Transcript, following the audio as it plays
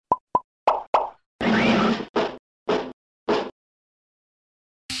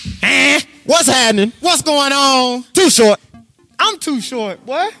What's happening? What's going on? Too short. I'm too short,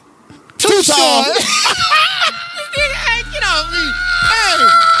 boy. Too tall. Hey, get off me. Hey,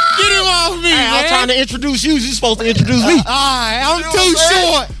 get him off me, man. I'm trying to introduce you. You're supposed to introduce me. All right, I'm too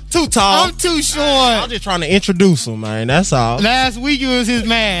short. Too tall. I'm too short. I'm just trying to introduce him, man. That's all. Last week it was his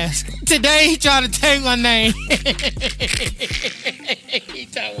mask. Today he trying to take my name. He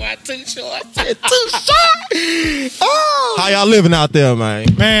talking about too short. Too short. Oh. How y'all living out there,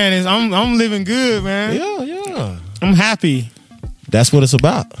 man? Man, I'm living good, man. Yeah. I'm happy. That's what it's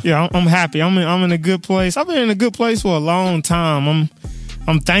about. Yeah, I'm happy. I'm in a good place. I've been in a good place for a long time.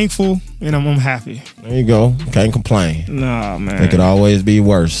 I'm thankful and I'm happy. There you go. Can't complain. Nah, man. It could always be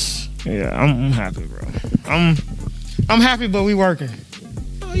worse. Yeah, I'm happy, bro. I'm happy, but we working.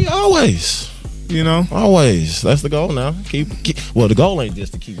 Oh, yeah, always. You know? Always. That's the goal now. Well, the goal ain't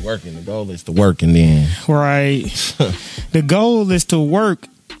just to keep working. The goal is to work and then. Right. The goal is to work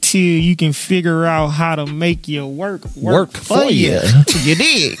till you can figure out how to make your work for you. You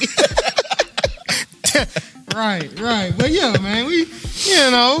dig? Right. But yeah, man, it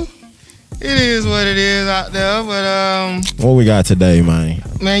is what it is out there. But what we got today, man?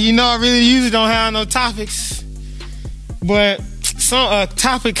 Man, I really usually don't have no topics, but a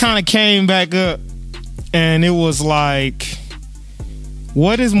topic kind of came back up, and it was like,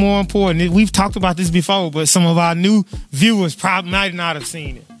 what is more important? We've talked about this before, but some of our new viewers probably might not have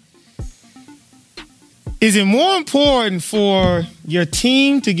seen it. Is it more important for your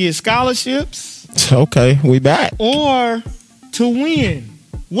team to get scholarships? Okay, we back. Or to win?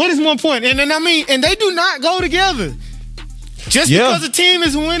 What is more important? And they do not go together. Just because a team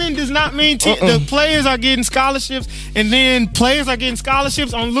is winning does not mean the players are getting scholarships, and then players are getting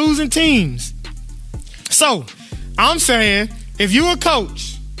scholarships on losing teams. So, I'm saying, if you're a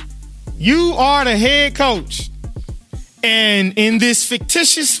coach, you are the head coach, and in this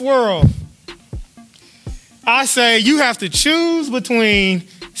fictitious world, I say you have to choose between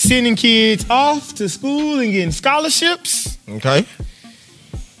sending kids off to school and getting scholarships. Okay.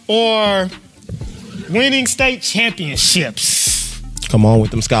 Or winning state championships. Come on with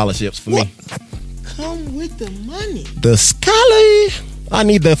them scholarships for me. Come with the money. The scholarly. I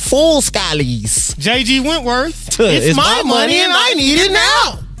need the full schollies. JG Wentworth. It's my money and I need it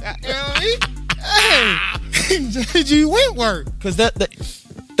now. You know what I mean? Hey, JG Wentworth. Because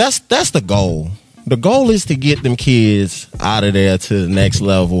that's the goal. The goal is to get them kids out of there to the next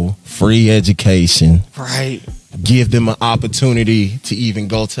level, free education. Right. Give them an opportunity to even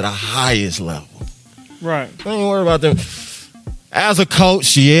go to the highest level. Right. Don't worry about them. As a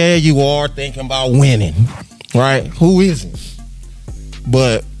coach, yeah, you are thinking about winning, right? Who isn't?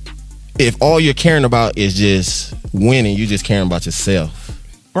 But if all you're caring about is just winning, you're just caring about yourself.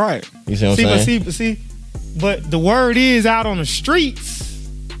 Right. You see what I'm saying? But the word is out on the streets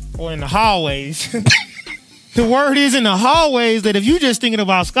or in the hallways. The word is in the hallways that if you're just thinking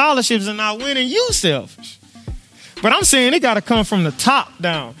about scholarships and not winning, you selfish. But I'm saying it got to come from the top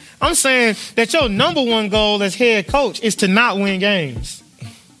down. I'm saying that your number one goal as head coach is to not win games.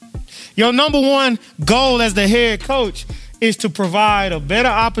 Your number one goal as the head coach is to provide a better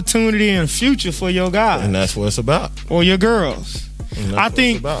opportunity and future for your guys. And that's what it's about. Or your girls. I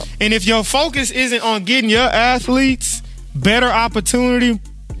think, and if your focus isn't on getting your athletes better opportunity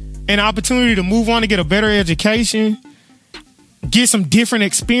to move on to get a better education, get some different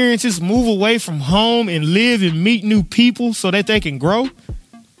experiences, move away from home and live and meet new people so that they can grow.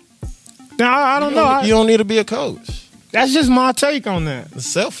 Now, I don't know. You don't need to be a coach. That's just my take on that. It's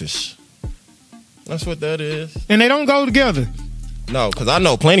selfish. That's what that is. And they don't go together. No, because I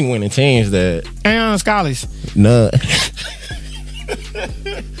know plenty winning teams that... And scholars. No.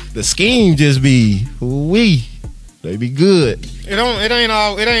 The scheme just be, they be good. It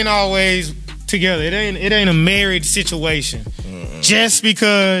ain't always together. It ain't a married situation. Just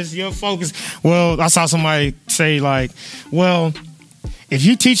because your focus. Well, I saw somebody say like, well, if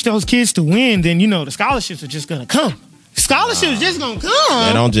you teach those kids to win, then the scholarships are just gonna come. Scholarships just gonna come.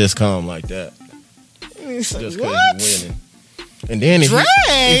 They don't just come like that. Just because you're winning. And then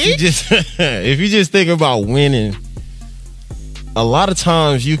if you just think about winning, a lot of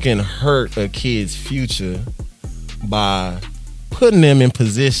times you can hurt a kid's future by putting them in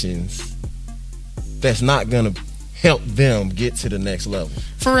positions that's not gonna help them get to the next level.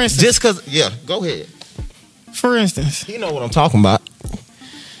 For instance, just because, go ahead. For instance, you know what I'm talking about.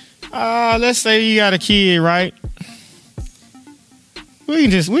 Let's say you got a kid, right? We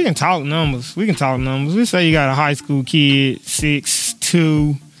can talk numbers. We say you got a high school kid,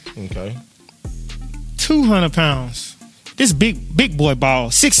 6'2". Okay. 200 pounds. This big boy ball.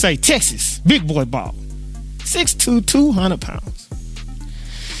 6'8", Texas. Big boy ball. 6'2", 200 pounds.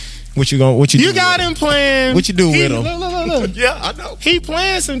 What you got him playing. What you do with him? Look. Yeah, I know. He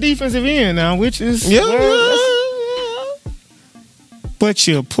playing some defensive end now, which is but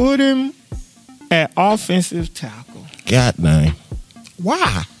you put him at offensive tackle. God dang.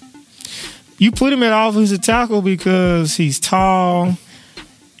 Why? You put him at offensive tackle because he's tall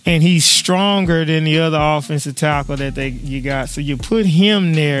and he's stronger than the other offensive tackle that you got. So you put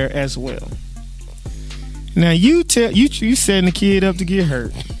him there as well. Now you setting the kid up to get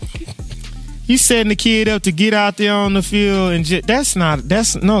hurt. You setting the kid up to get out there on the field and you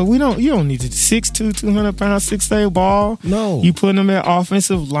don't need to 6'2", 200 pound 6'8" ball. No. You putting him at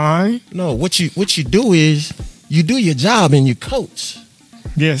offensive line. No, what you do is you do your job and you coach.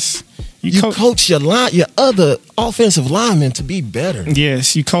 Yes. You coach your other offensive linemen to be better.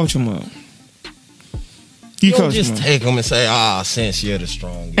 Yes, you coach them up. You don't just take them and say, since you're the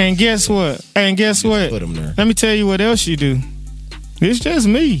strongest. And guess what? Put them there. Let me tell you what else you do. It's just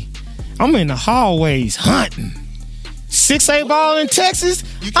me. I'm in the hallways hunting. 6'8" ball in Texas.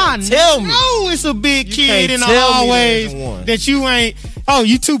 I know it's a big kid in the hallways that you ain't. Oh,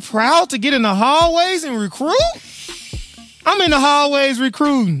 you too proud to get in the hallways and recruit? I'm in the hallways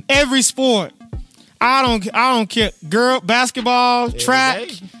recruiting every sport. I don't care. Girl, basketball, track.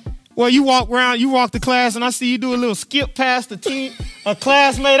 Well, you walk the class, and I see you do a little skip past the team, a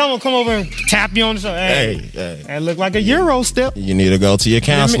classmate. I'm gonna come over and tap you on the shoulder. Hey, that look like a Euro step. You need to go to your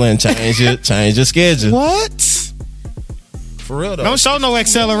counselor and change your schedule. What? For real though. Don't show no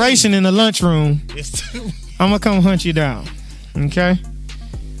acceleration in the lunchroom. I'm gonna come hunt you down. Okay.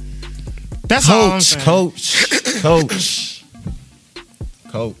 That's all I'm saying.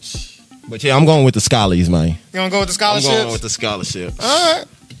 Coach. But yeah, I'm going with the scholars, man. You gonna go with the scholarships? I'm going with the scholarships. All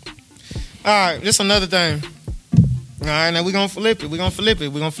right. This another thing. All right, now we're gonna flip it. We're gonna flip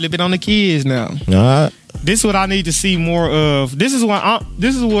it on the kids now. All right. This is what I need to see more of. This is what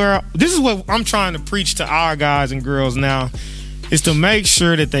I'm trying to preach to our guys and girls now, is to make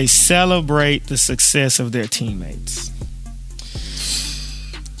sure that they celebrate the success of their teammates.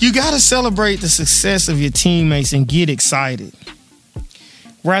 You gotta celebrate the success of your teammates and get excited.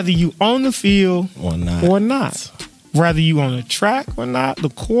 Whether you on the field or not. Whether you on the track or not, the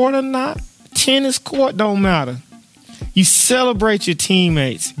court or not, tennis court, don't matter. You celebrate your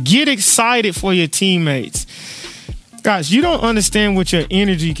teammates. Get excited for your teammates. Guys, you don't understand what your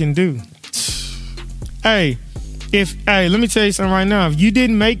energy can do. Hey, let me tell you something right now. If you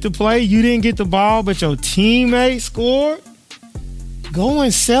didn't make the play, you didn't get the ball, but your teammate scored, go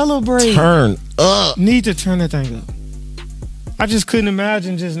and celebrate. Turn up. Need to turn that thing up. I just couldn't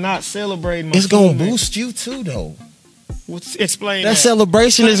imagine just not celebrating. It's going to boost you too, though. Explain that. That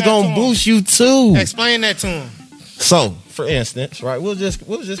celebration is going to boost you too. Explain that to him. So, for instance, right, we was just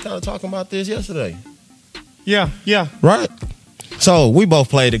kind of talking about this yesterday. Yeah. Right? So, we both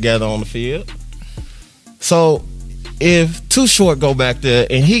play together on the field. So, if Too Short go back there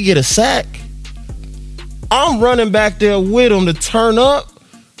and he get a sack, I'm running back there with him to turn up.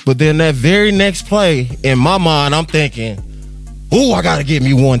 But then that very next play, in my mind, I'm thinking, ooh, I got to get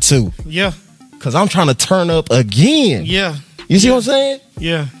me 1-2. Yeah. Because I'm trying to turn up again. Yeah. You see what I'm saying?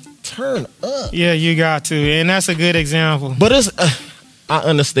 Yeah. Turn up. Yeah, you got to. And that's a good example. But it's, I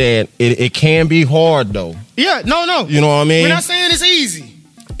understand. It can be hard, though. Yeah, no. You know what I mean? We're not saying it's easy.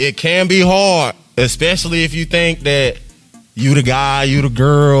 It can be hard, especially if you think that you the guy, you the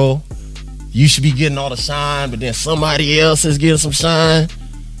girl, you should be getting all the shine, but then somebody else is getting some shine.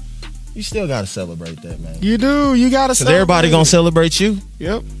 You still got to celebrate that, man. You do. You got to celebrate. Because everybody going to celebrate you.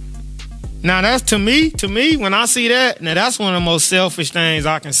 Yep. Now, that's to me, when I see that, now that's one of the most selfish things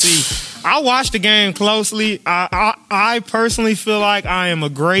I can see. I watch the game closely. I personally feel like I am a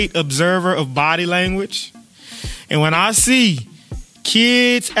great observer of body language. And when I see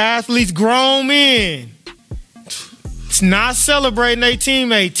kids, athletes, grown men, it's not celebrating their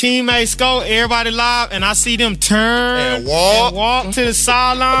teammate score, everybody live, and I see them turn and walk to the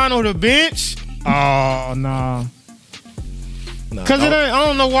sideline or the bench. Oh, no. Because it ain't, I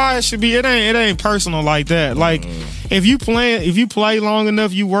don't know why it should be. It ain't personal like that. Like if you play long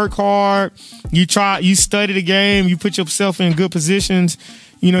enough, you work hard, you study the game, you put yourself in good positions.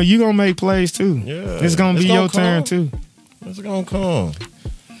 You know, you gonna make plays too. Yeah, it's gonna be your turn too. It's gonna come.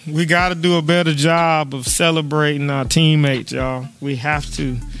 We got to do a better job of celebrating our teammates, y'all. We have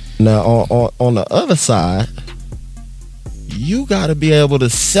to. Now on the other side, you got to be able to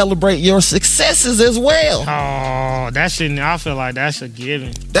celebrate your successes as well. Oh, I feel like that's a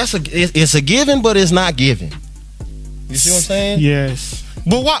given. It's a given, but it's not given. You see what I'm saying? Yes.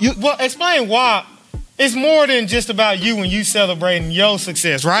 But why? Explain why. It's more than just about you when you celebrating your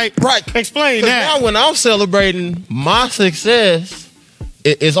success, right? Right. Explain that. Now when I'm celebrating my success,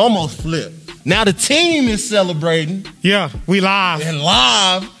 it's almost flipped. Now the team is celebrating. Yeah, we live. And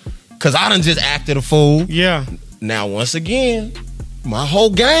live, because I done just acted a fool. Yeah. Now, once again, my whole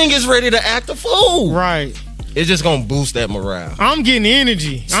gang is ready to act a fool. Right. It's just going to boost that morale. I'm getting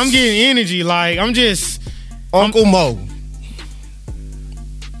energy. Like, I'm just... Uncle Mo.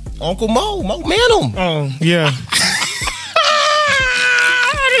 Uncle Mo. Momentum. Oh, yeah.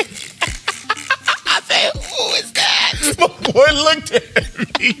 I said, who is that? My boy looked at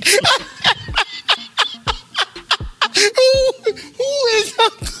me. Who is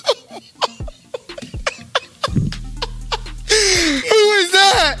Uncle Mo? Who is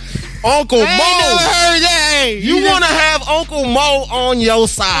that? Uncle Mo. I ain't never heard that. Hey, you want to have Uncle Mo on your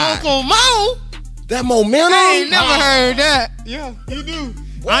side. Uncle Mo? That momentum? I ain't never heard that. Yeah, you do.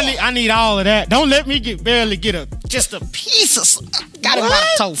 I need all of that. Don't let me barely get just a piece of... Got him by the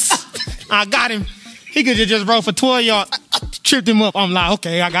toast. I got him. He could have just broke for 12 yards. Tripped him up. I'm like,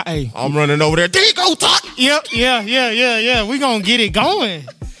 okay, I'm running over there. There you go, Tuck. Yep, yeah. We gonna get it going.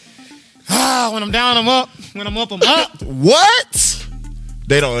 When I'm down, I'm up. When I'm up, I'm up. What?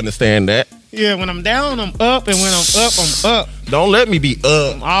 They don't understand that. Yeah, when I'm down, I'm up. And when I'm up, I'm up. Don't let me be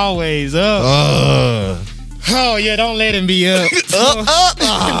up. I'm always up. Oh, yeah, don't let him be up. Up.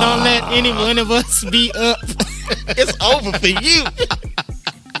 Don't let any one of us be up. It's over for you.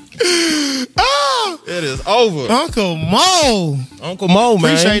 It is over. Uncle Mo. Uncle Mo,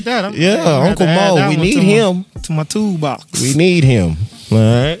 man. Appreciate that. Uncle Mo. We need him. To my toolbox. We need him. All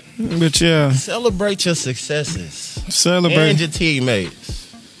right. But yeah. Celebrate your successes. Celebrate. And your teammates.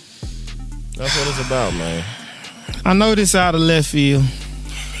 That's what it's about, man. I know this out of left field.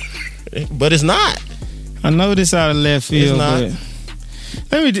 But it's not. I know this out of left field, it's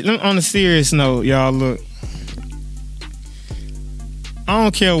but let me, on a serious note, y'all, look. I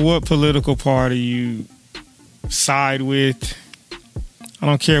don't care what political party you side with. I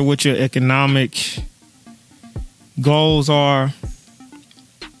don't care what your economic goals are.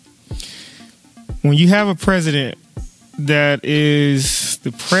 When you have a president that is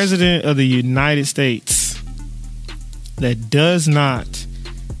the president of the United States that does not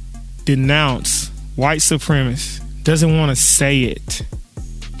denounce white supremacists, doesn't want to say it,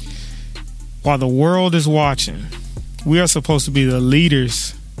 while the world is watching, we are supposed to be the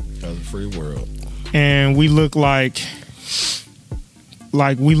leaders of the free world. And we look like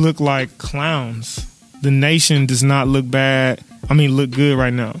clowns. The nation does not look bad. I mean, look good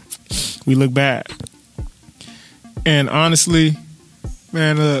right now. We look bad. And honestly,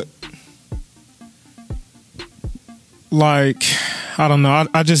 man, I don't know.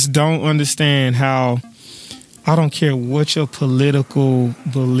 I just don't understand how, I don't care what your political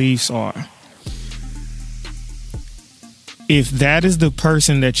beliefs are. If that is the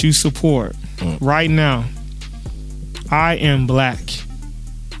person that you support right now, I am black.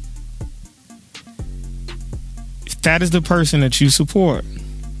 If that is the person that you support,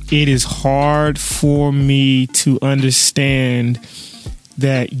 it is hard for me to understand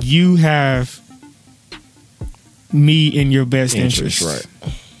that you have me in your best interest, right?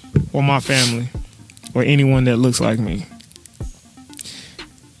 Or my family, or anyone that looks like me.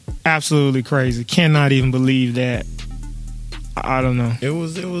 Absolutely crazy. Cannot even believe that. I don't know. It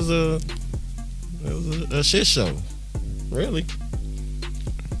was a shit show. Really.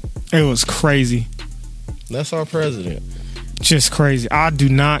 It was crazy. That's our president. Just crazy. I do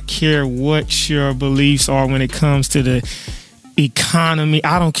not care what your beliefs are when it comes to the economy.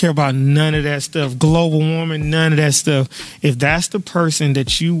 I don't care about none of that stuff. Global warming, none of that stuff. If that's the person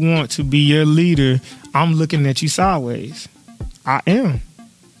that you want to be your leader, I'm looking at you sideways. I am.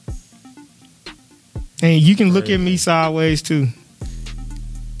 And you can look at me sideways too.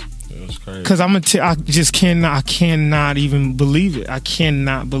 It was crazy. Because I just cannot. I cannot even believe it. I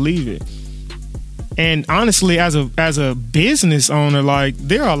cannot believe it. And honestly, as a business owner, like,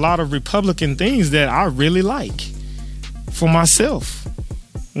 there are a lot of Republican things that I really like for myself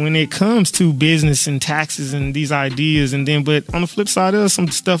when it comes to business and taxes and these ideas. And then, but on the flip side, there's some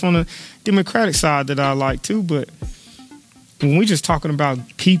stuff on the Democratic side that I like too. But when we're just talking about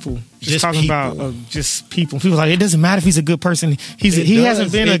people, about just people like, it doesn't matter if he's a good person. He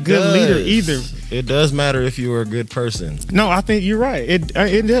hasn't been a good leader either. It does matter if you are a good person. No, I think you're right.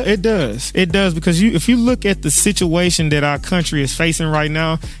 It does. It does, because if you look at the situation that our country is facing right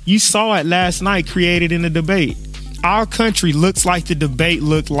now, you saw it last night created in the debate. Our country looks like the debate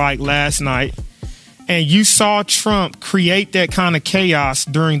looked like last night. And you saw Trump create that kind of chaos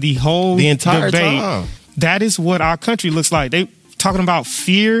during the entire debate. Time. That is what our country looks like. They talking about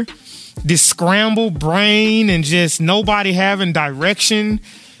fear, this scrambled brain, and just nobody having direction,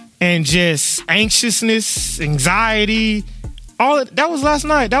 and just anxiousness, anxiety, That was last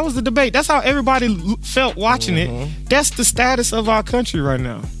night. That was the debate. That's how everybody felt watching it. That's the status of our country right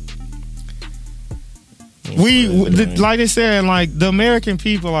now. Like they said, like the American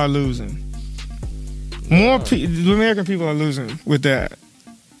people are losing. The American people are losing with that.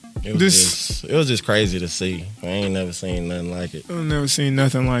 It was just crazy to see. I ain't never seen nothing like it. I've never seen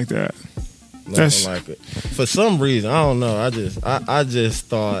nothing like that. Nothing like it. For some reason, I don't know. I just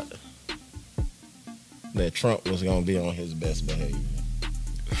thought that Trump was gonna be on his best behavior.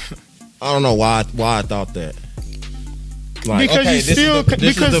 I don't know why I thought that. Like, because okay,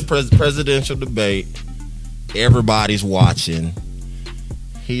 this is the presidential debate. Everybody's watching.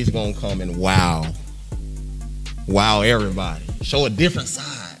 He's gonna come and wow everybody. Show a different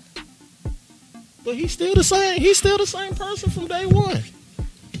side. But he's still the same. He's still the same person from day one.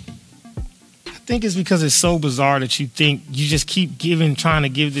 I think it's because it's so bizarre that you think you just keep trying to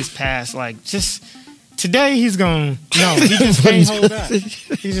give this pass. Like, just today he just can't hold that.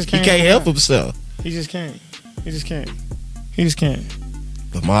 He just can't. He can't help himself. He just can't.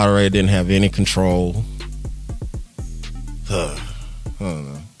 The moderator didn't have any control. I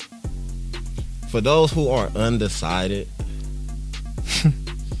don't know. For those who are undecided,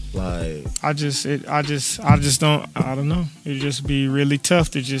 like I don't know. It'd just be really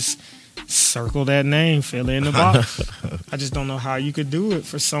tough to just circle that name, fill it in the box. I just don't know how you could do it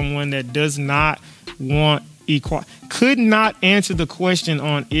for someone that does not want equality. Could not answer the question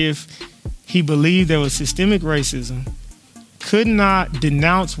on if he believed there was systemic racism. Could not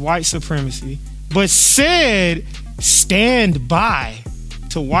denounce white supremacy, but said stand by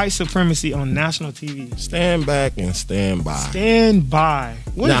to white supremacy on national TV. Stand back and stand by. Stand by.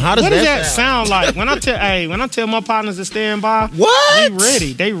 Now, how does that sound like? When I tell my partners to stand by, what?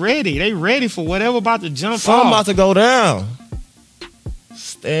 They ready for whatever about to jump off. Something about to go down.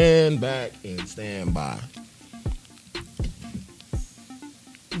 Stand back and stand by.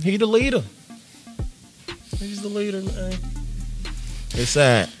 He the leader. He's the leader, man. It's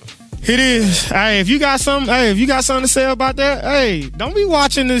sad. It is. Hey, if you got something to say about that, hey, don't be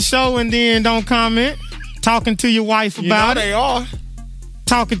watching this show and then don't comment. Talking to your wife about it. They are.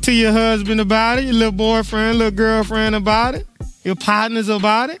 Talking to your husband about it, your little boyfriend, little girlfriend about it, your partners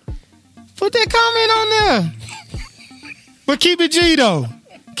about it. Put that comment on there. But keep it G though.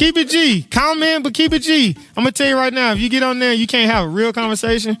 Keep it G. Comment, but keep it G. I'm gonna tell you right now, if you get on there, you can't have a real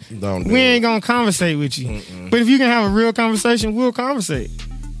conversation. We ain't gonna conversate with you. But if you can have a real conversation, we'll conversate.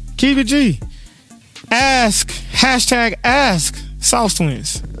 Keep it G. Ask Sauce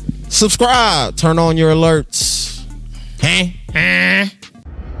Twins. Subscribe. Turn on your alerts.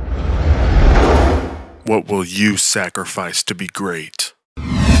 What will you sacrifice to be great?